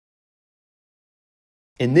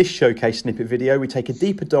In this showcase snippet video, we take a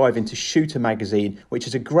deeper dive into Shooter magazine, which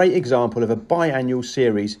is a great example of a biannual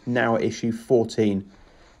series now at issue 14.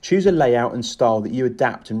 Choose a layout and style that you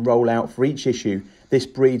adapt and roll out for each issue. This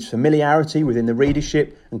breeds familiarity within the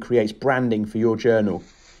readership and creates branding for your journal.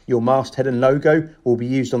 Your masthead and logo will be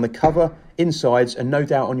used on the cover, insides, and no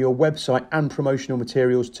doubt on your website and promotional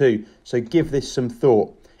materials too, so give this some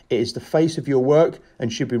thought. It is the face of your work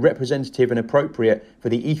and should be representative and appropriate for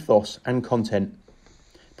the ethos and content.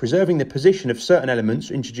 Preserving the position of certain elements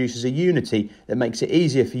introduces a unity that makes it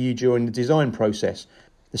easier for you during the design process.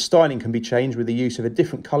 The styling can be changed with the use of a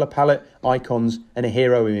different colour palette, icons and a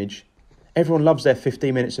hero image. Everyone loves their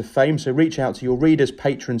 15 minutes of fame, so reach out to your readers,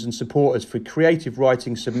 patrons and supporters for creative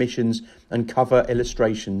writing submissions and cover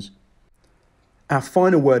illustrations. Our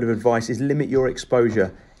final word of advice is limit your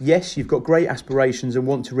exposure. Yes, you've got great aspirations and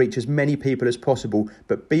want to reach as many people as possible,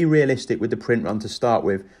 but be realistic with the print run to start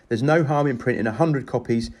with. There's no harm in printing 100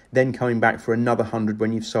 copies, then coming back for another 100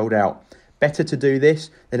 when you've sold out. Better to do this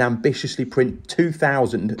than ambitiously print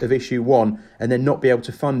 2,000 of issue 1 and then not be able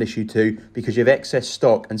to fund issue 2 because you have excess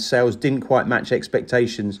stock and sales didn't quite match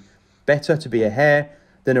expectations. Better to be a hare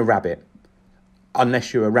than a rabbit.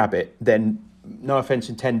 Unless you're a rabbit, then no offence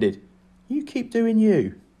intended. You keep doing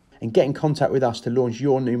you. And get in contact with us to launch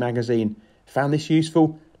your new magazine. Found this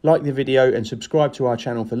useful? Like the video and subscribe to our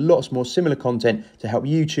channel for lots more similar content to help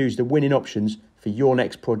you choose the winning options for your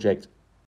next project.